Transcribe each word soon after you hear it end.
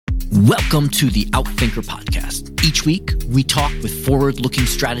Welcome to the Outthinker podcast. Each week, we talk with forward-looking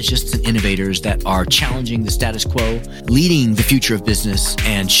strategists and innovators that are challenging the status quo, leading the future of business,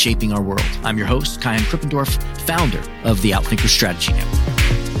 and shaping our world. I'm your host, Kai Krippendorf, founder of the Outthinker Strategy Network.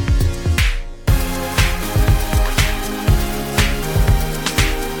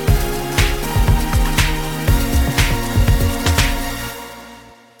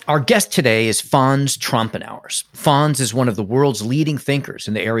 Our guest today is Fons Trompenaars. Fons is one of the world's leading thinkers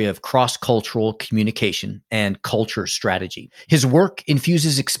in the area of cross-cultural communication and culture strategy. His work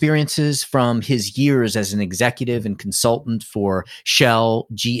infuses experiences from his years as an executive and consultant for Shell,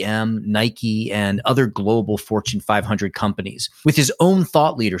 GM, Nike, and other global Fortune 500 companies, with his own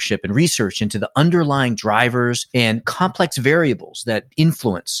thought leadership and research into the underlying drivers and complex variables that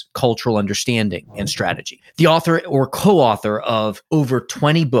influence cultural understanding and strategy. The author or co-author of over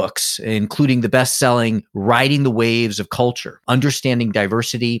 20 books, including the best-selling Riding the Waves of Culture, Understanding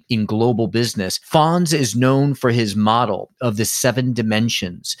Diversity in Global Business, Fons is known for his model of the 7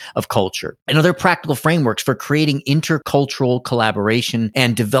 dimensions of culture and other practical frameworks for creating intercultural collaboration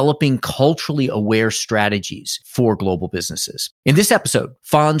and developing culturally aware strategies for global businesses. In this episode,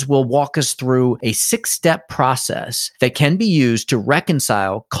 Fons will walk us through a 6-step process that can be used to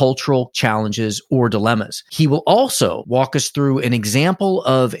reconcile cultural challenges or dilemmas. He will also walk us through an example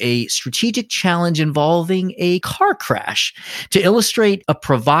of a strategic challenge involving a car crash to illustrate a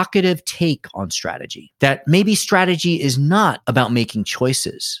provocative take on strategy, that maybe strategy is not about making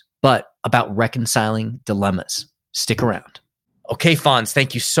choices, but about reconciling dilemmas. Stick around. Okay, Fons,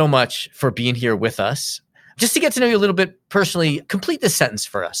 thank you so much for being here with us. Just to get to know you a little bit personally, complete this sentence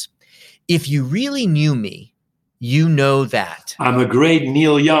for us. If you really knew me, you know that. I'm a great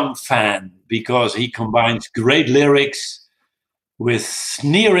Neil Young fan because he combines great lyrics with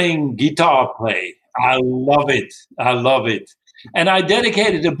sneering guitar play. I love it. I love it. And I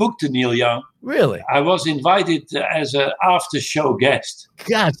dedicated a book to Neil Young. Really? I was invited as an after-show guest.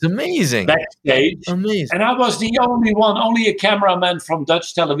 God, it's amazing. Backstage. Amazing. And I was the only one, only a cameraman from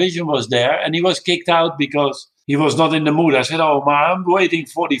Dutch television was there. And he was kicked out because he was not in the mood. I said, oh, man, I'm waiting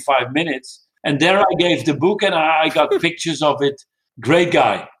 45 minutes. And there I gave the book and I got pictures of it. Great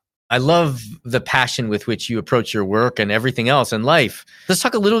guy. I love the passion with which you approach your work and everything else in life. Let's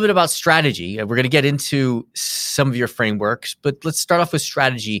talk a little bit about strategy. We're going to get into some of your frameworks, but let's start off with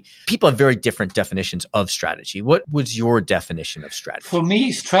strategy. People have very different definitions of strategy. What was your definition of strategy? For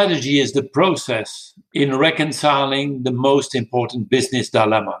me, strategy is the process in reconciling the most important business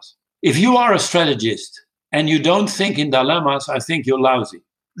dilemmas. If you are a strategist and you don't think in dilemmas, I think you're lousy.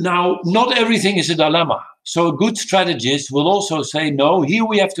 Now, not everything is a dilemma. So a good strategist will also say, no, here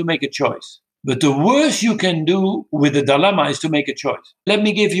we have to make a choice. But the worst you can do with a dilemma is to make a choice. Let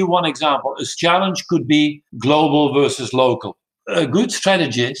me give you one example. A challenge could be global versus local. A good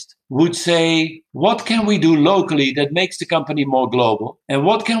strategist would say, what can we do locally that makes the company more global? And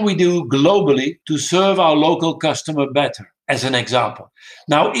what can we do globally to serve our local customer better? As an example.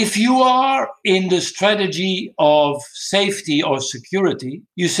 Now, if you are in the strategy of safety or security,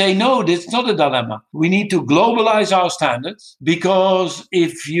 you say, no, that's not a dilemma. We need to globalize our standards because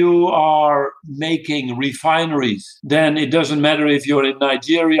if you are making refineries, then it doesn't matter if you're in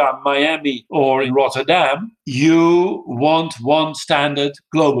Nigeria, Miami, or in Rotterdam, you want one standard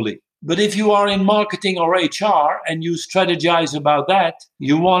globally. But if you are in marketing or HR and you strategize about that,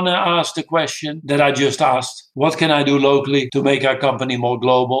 you want to ask the question that I just asked. What can I do locally to make our company more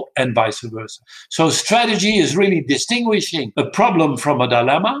global and vice versa? So strategy is really distinguishing a problem from a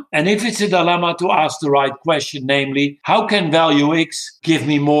dilemma. And if it's a dilemma, to ask the right question, namely, how can value X give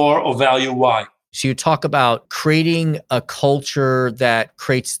me more or value Y? So you talk about creating a culture that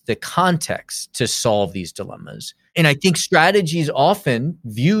creates the context to solve these dilemmas. And I think strategy is often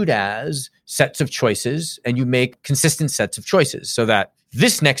viewed as sets of choices, and you make consistent sets of choices so that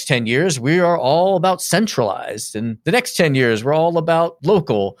this next 10 years, we are all about centralized, and the next 10 years, we're all about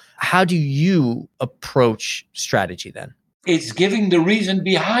local. How do you approach strategy then? It's giving the reason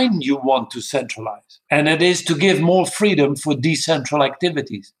behind you want to centralize, and it is to give more freedom for decentral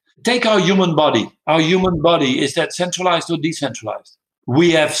activities. Take our human body. Our human body, is that centralized or decentralized?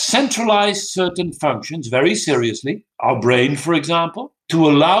 We have centralized certain functions very seriously, our brain, for example, to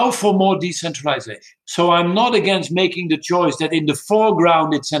allow for more decentralization. So I'm not against making the choice that in the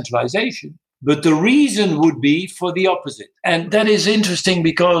foreground it's centralization, but the reason would be for the opposite. And that is interesting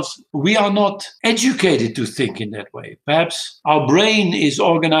because we are not educated to think in that way. Perhaps our brain is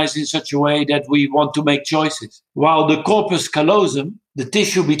organized in such a way that we want to make choices, while the corpus callosum, the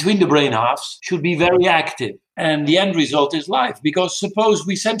tissue between the brain halves, should be very active. And the end result is life. Because suppose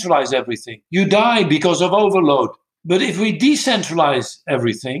we centralize everything. You die because of overload. But if we decentralize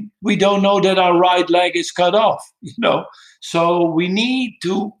everything, we don't know that our right leg is cut off, So we need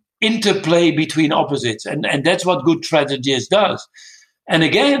to interplay between opposites. And that's what good strategist does. And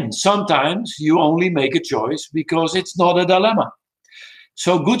again, sometimes you only make a choice because it's not a dilemma.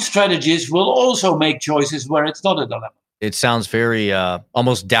 So good strategists will also make choices where it's not a dilemma. It sounds very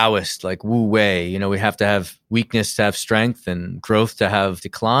almost Taoist, like Wu Wei. We have to have weakness to have strength and growth to have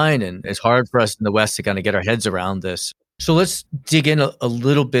decline. And it's hard for us in the West to kind of get our heads around this. So let's dig in a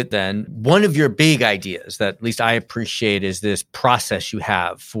little bit then. One of your big ideas that at least I appreciate is this process you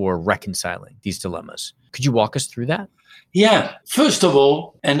have for reconciling these dilemmas. Could you walk us through that? Yeah. First of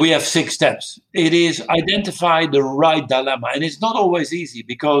all, and we have 6 steps. It is identify the right dilemma. And it's not always easy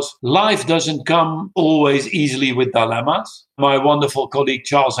because life doesn't come always easily with dilemmas. My wonderful colleague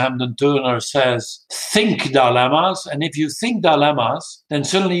Charles Hamden Turner says, think dilemmas. And if you think dilemmas, then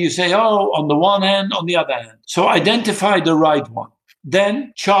suddenly you say, on the one hand, on the other hand. So identify the right one.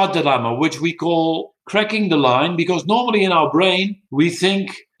 Then chart dilemma, which we call cracking the line, because normally in our brain, we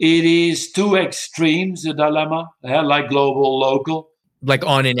think it is 2 extremes, a dilemma, like global, local. Like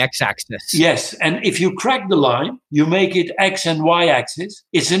on an x-axis. Yes. And if you crack the line, you make it x and y-axis.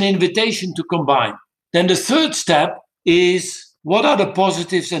 It's an invitation to combine. Then the third step is what are the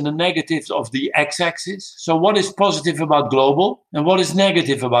positives and the negatives of the x-axis? So what is positive about global and what is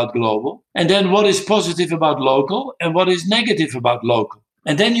negative about global? And then what is positive about local and what is negative about local?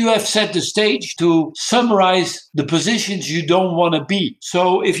 And then you have set the stage to summarize the positions you don't want to be.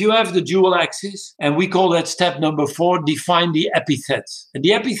 So if you have the dual axis, and we call that step number 4, define the epithets. And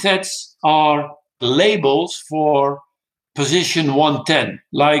the epithets are labels for position 110.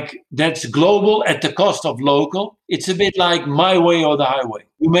 Like that's global at the cost of local. It's a bit like my way or the highway.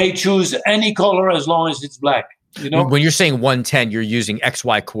 You may choose any color as long as it's black. When you're saying 110, you're using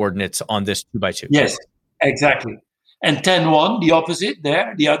XY coordinates on this 2x2. Yes, exactly. And 10-1, the opposite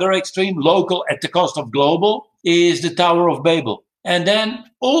there, the other extreme, local at the cost of global, is the Tower of Babel. And then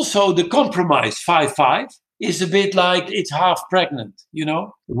also the compromise, 5-5, is a bit like it's half pregnant,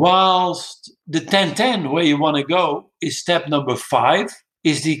 Whilst the 10-10, where you want to go, is step number 5,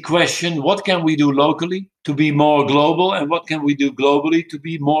 is the question, what can we do locally to be more global? And what can we do globally to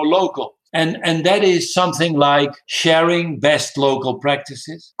be more local? And that is something like sharing best local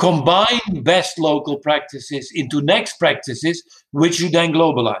practices, combine best local practices into next practices, which you then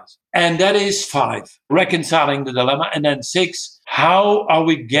globalize. And that is 5, reconciling the dilemma. And then 6, how are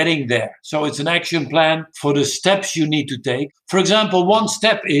we getting there? So it's an action plan for the steps you need to take. For example, one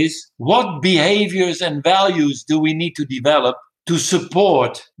step is what behaviors and values do we need to develop to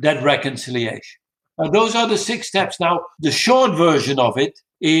support that reconciliation? Now, those are the 6 steps. Now, the short version of it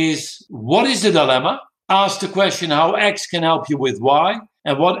is what is the dilemma? Ask the question how X can help you with Y,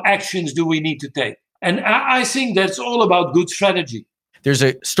 and what actions do we need to take? And I think that's all about good strategy. There's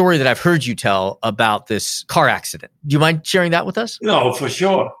a story that I've heard you tell about this car accident. Do you mind sharing that with us? No, for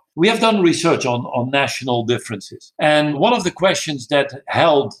sure. We have done research on national differences. And one of the questions that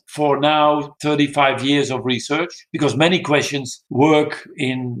held for now 35 years of research, because many questions work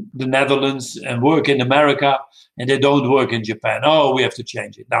in the Netherlands and work in America, and they don't work in Japan. We have to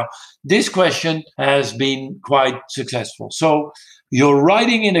change it. Now, this question has been quite successful. So you're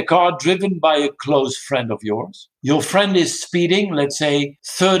riding in a car driven by a close friend of yours. Your friend is speeding, let's say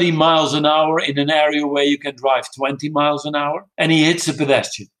 30 miles an hour in an area where you can drive 20 miles an hour, and he hits a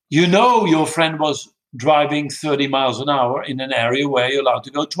pedestrian. You know your friend was driving 30 miles an hour in an area where you're allowed to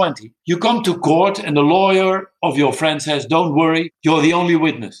go 20. You come to court and the lawyer of your friend says, don't worry, you're the only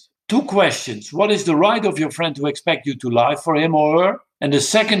witness. 2 questions. What is the right of your friend to expect you to lie for him or her? And the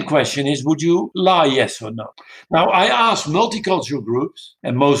second question is, would you lie, yes or no? Now, I asked multicultural groups,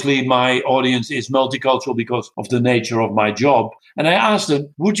 and mostly my audience is multicultural because of the nature of my job. And I asked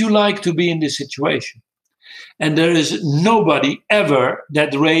them, would you like to be in this situation? And there is nobody ever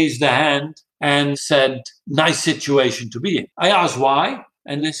that raised the hand and said, nice situation to be in. I asked why,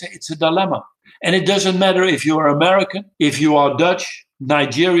 and they say it's a dilemma. And it doesn't matter if you're American, if you are Dutch,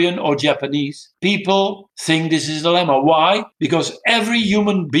 Nigerian or Japanese, people think this is a dilemma. Why? Because every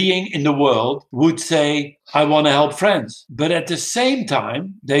human being in the world would say, I want to help friends. But at the same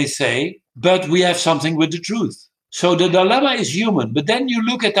time, they say, but we have something with the truth. So the dilemma is human. But then you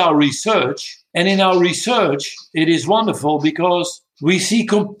look at our research, and in our research, it is wonderful because we see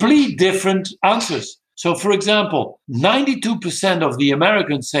complete different answers. So, for example, 92% of the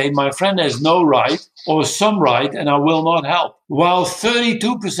Americans say my friend has no right or some right and I will not help, while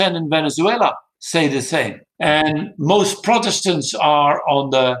 32% in Venezuela say the same. And most Protestants are on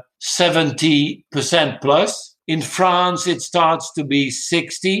the 70% plus. In France, it starts to be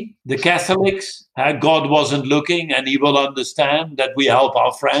 60. The Catholics, God wasn't looking and he will understand that we help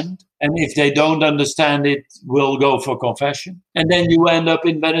our friend. And if they don't understand it, we'll go for confession. And then you end up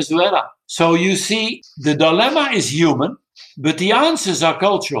in Venezuela. So you see, the dilemma is human, but the answers are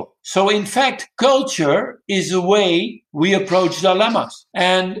cultural. So in fact, culture is a way we approach dilemmas,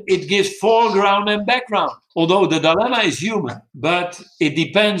 and it gives foreground and background. Although the dilemma is human, but it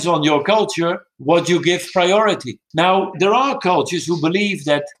depends on your culture, what you give priority. Now, there are cultures who believe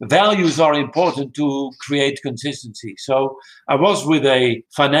that values are important to create consistency. So I was with a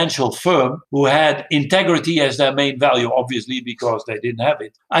financial firm who had integrity as their main value, obviously, because they didn't have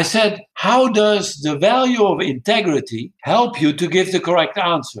it. I said, how does the value of integrity help you to give the correct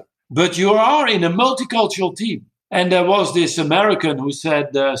answer? But you are in a multicultural team. And there was this American who said,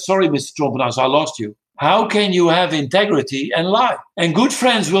 sorry, Mr. Trompenaars, I lost you. How can you have integrity and lie? And good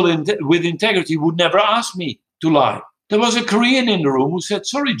friends with integrity would never ask me to lie. There was a Korean in the room who said,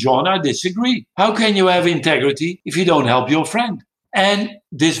 sorry, John, I disagree. How can you have integrity if you don't help your friend? And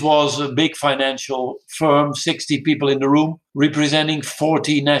this was a big financial firm, 60 people in the room, representing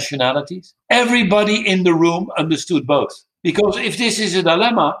 40 nationalities. Everybody in the room understood both. Because if this is a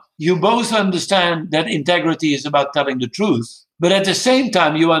dilemma, you both understand that integrity is about telling the truth. But at the same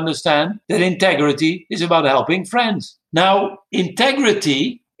time, you understand that integrity is about helping friends. Now,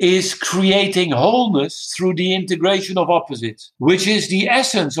 integrity is creating wholeness through the integration of opposites, which is the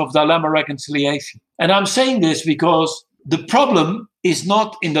essence of dilemma reconciliation. And I'm saying this because the problem is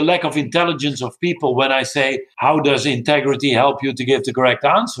not in the lack of intelligence of people when I say, how does integrity help you to give the correct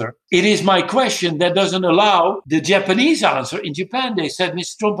answer? It is my question that doesn't allow the Japanese answer. In Japan, they said,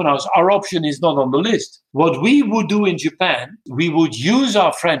 Mr. Trompenaars, our option is not on the list. What we would do in Japan, we would use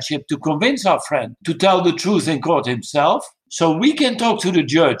our friendship to convince our friend to tell the truth in court himself, so we can talk to the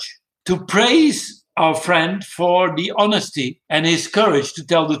judge to praise our friend for the honesty and his courage to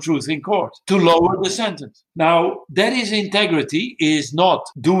tell the truth in court, to lower the sentence. Now, that is integrity, is not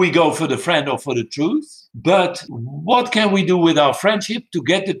do we go for the friend or for the truth, but what can we do with our friendship to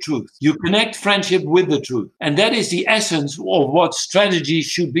get the truth? You connect friendship with the truth. And that is the essence of what strategy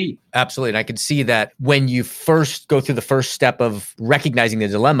should be. Absolutely. And I can see that when you first go through the first step of recognizing the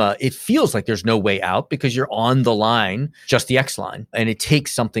dilemma, it feels like there's no way out because you're on the line, just the X line. And it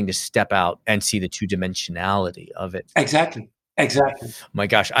takes something to step out and see the two-dimensionality of it. Exactly. My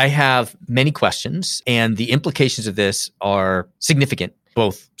gosh, I have many questions, and the implications of this are significant,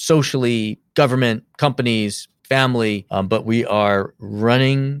 both socially, government, companies, family, but we are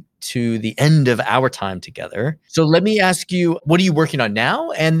running to the end of our time together. So let me ask you, what are you working on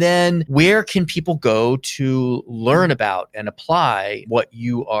now? And then where can people go to learn about and apply what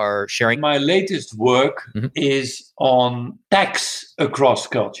you are sharing? My latest work is on tax across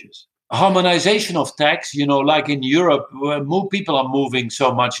cultures. Harmonization of tax, like in Europe, where people are moving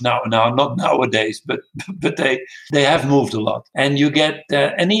so much now, not nowadays, but they have moved a lot. And you get,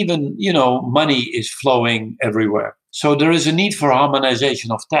 and even, money is flowing everywhere. So there is a need for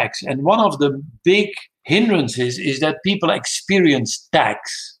harmonization of tax. And one of the big hindrances is that people experience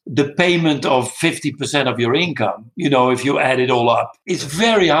tax, the payment of 50% of your income, if you add it all up, is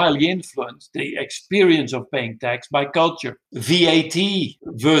very highly influenced, the experience of paying tax, by culture. VAT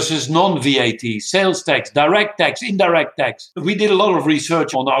versus non-VAT, sales tax, direct tax, indirect tax. We did a lot of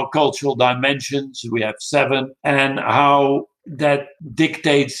research on our cultural dimensions. We have 7, and how that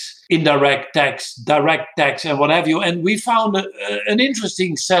dictates indirect tax, direct tax, and what have you. And we found an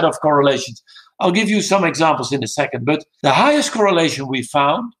interesting set of correlations. I'll give you some examples in a second, but the highest correlation we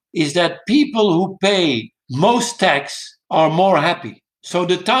found is that people who pay most tax are more happy. So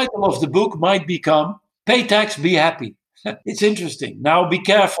the title of the book might become, Pay Tax, Be Happy. It's interesting. Now be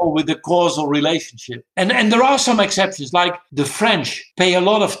careful with the causal relationship. And there are some exceptions, like the French pay a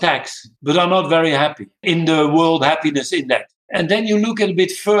lot of tax, but are not very happy in the World Happiness Index. And then you look a bit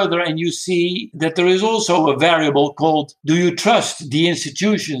further and you see that there is also a variable called, do you trust the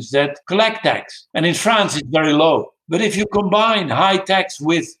institutions that collect tax? And in France, it's very low. But if you combine high tax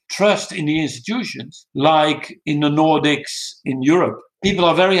with trust in the institutions, like in the Nordics, in Europe, people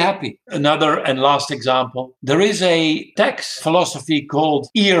are very happy. Another and last example, there is a tax philosophy called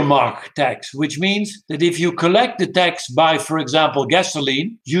earmark tax, which means that if you collect the tax by, for example,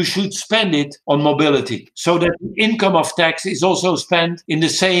 gasoline, you should spend it on mobility, so that the income of tax is also spent in the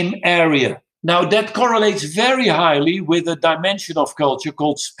same area. Now, that correlates very highly with a dimension of culture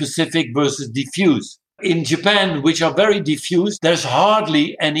called specific versus diffuse. In Japan, which are very diffuse, there's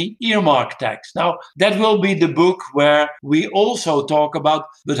hardly any earmark tax. Now, that will be the book where we also talk about,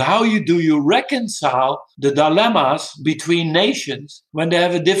 but how do you reconcile the dilemmas between nations when they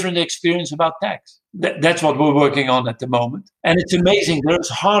have a different experience about tax? That's what we're working on at the moment. And it's amazing. There's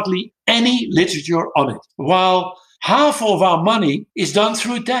hardly any literature on it. While half of our money is done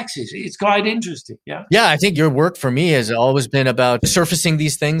through taxes. It's quite interesting. Yeah. Yeah, I think your work for me has always been about surfacing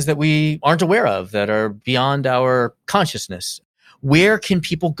these things that we aren't aware of, that are beyond our consciousness. Where can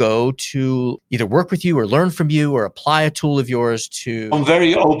people go to either work with you or learn from you or apply a tool of yours to? I'm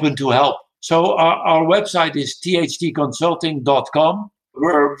very open to help. So our website is thtconsulting.com.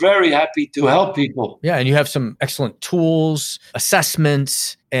 We're very happy to help people. Yeah, and you have some excellent tools,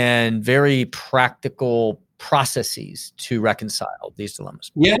 assessments, and very practical processes to reconcile these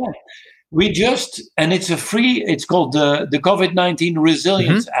dilemmas. Yeah, and it's called the COVID-19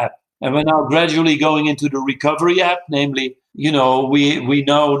 Resilience app. And we're now gradually going into the recovery app, namely, we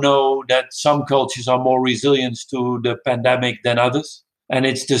now know that some cultures are more resilient to the pandemic than others. And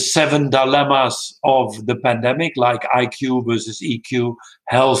it's the 7 dilemmas of the pandemic, like IQ versus EQ,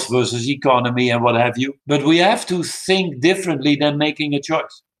 health versus economy, and what have you. But we have to think differently than making a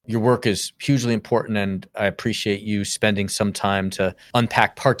choice. Your work is hugely important, and I appreciate you spending some time to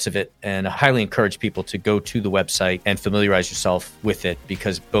unpack parts of it. And I highly encourage people to go to the website and familiarize yourself with it,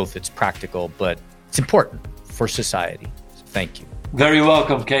 because both it's practical, but it's important for society. So thank you. Very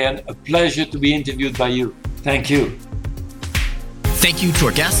welcome, Kay, and a pleasure to be interviewed by you. Thank you. Thank you to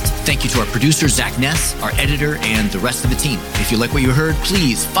our guest. Thank you to our producer, Zach Ness, our editor, and the rest of the team. If you like what you heard,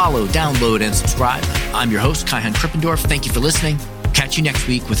 please follow, download, and subscribe. I'm your host, Kai-Han Krippendorf. Thank you for listening. Catch you next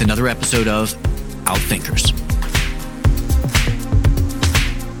week with another episode of Outthinkers.